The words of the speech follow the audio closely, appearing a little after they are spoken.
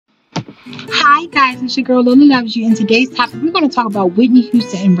Hi guys, it's your girl Lola Loves You. In today's topic, we're going to talk about Whitney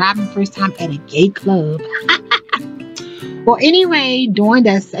Houston and Robyn first time at a gay club. Well, anyway, during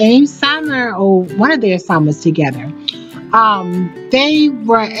that same summer or one of their summers together, they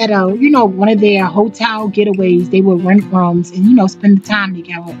were at one of their hotel getaways. They would rent rooms and spend the time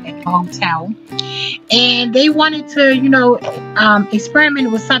together at the hotel. And they wanted to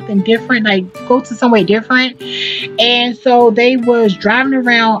experiment with something different, like go to somewhere different. And so they was driving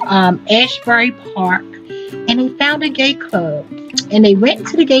around Ashbury Park, and they found a gay club. And they went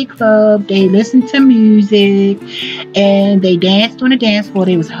to the gay club. They listened to music, and they danced on the dance floor.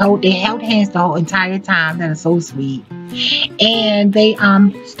 They held hands the whole entire time. That is so sweet. And they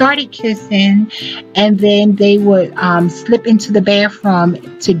started kissing, and then they would slip into the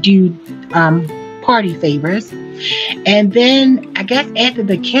bathroom to do party favors. And then I guess after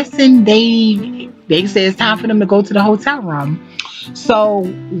the kissing, they said it's time for them to go to the hotel room.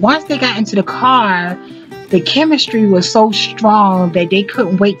 So once they got into the car, the chemistry was so strong that they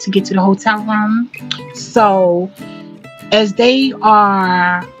couldn't wait to get to the hotel room. So as they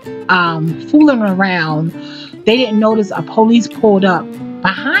are fooling around, they didn't notice a police pulled up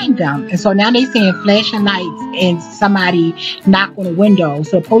behind them. And so now they seeing flashing lights and somebody knocked on the window.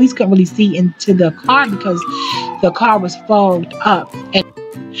 So the police couldn't really see into the car because the car was fogged up. And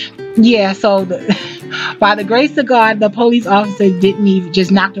yeah, so by the grace of God, the police officer didn't even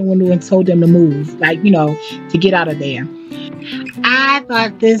just knock on the window and told them to move, to get out of there. I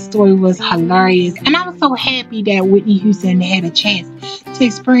thought this story was hilarious, and I was so happy that Whitney Houston had a chance to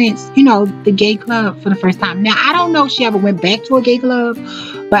experience, the gay club for the first time. Now, I don't know if she ever went back to a gay club,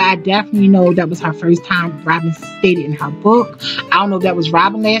 but I definitely know that was her first time. Robyn stated in her book. I don't know if that was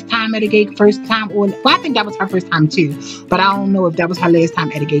Robyn last time at a gay first time, or I think that was her first time too, but I don't know if that was her last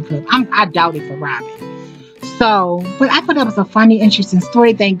time at a gay club. I doubt it for Robyn. So, but I thought that was a funny, interesting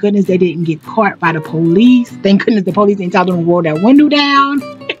story. Thank goodness they didn't get caught by the police. Thank goodness the police didn't tell them to roll that window down.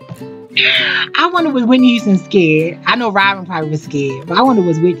 I wonder, was Whitney Houston scared? I know Robyn probably was scared, but I wonder,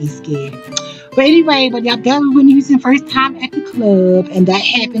 was Whitney scared? But anyway, that was Whitney Houston's first time at the club, and that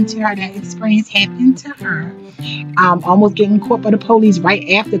happened to her. That experience happened to her. Almost getting caught by the police right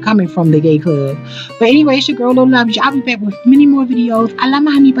after coming from the gay club. But anyway, it's your girl Lola Loves You. I'll be back with many more videos. I love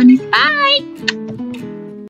my honey bunnies. Bye!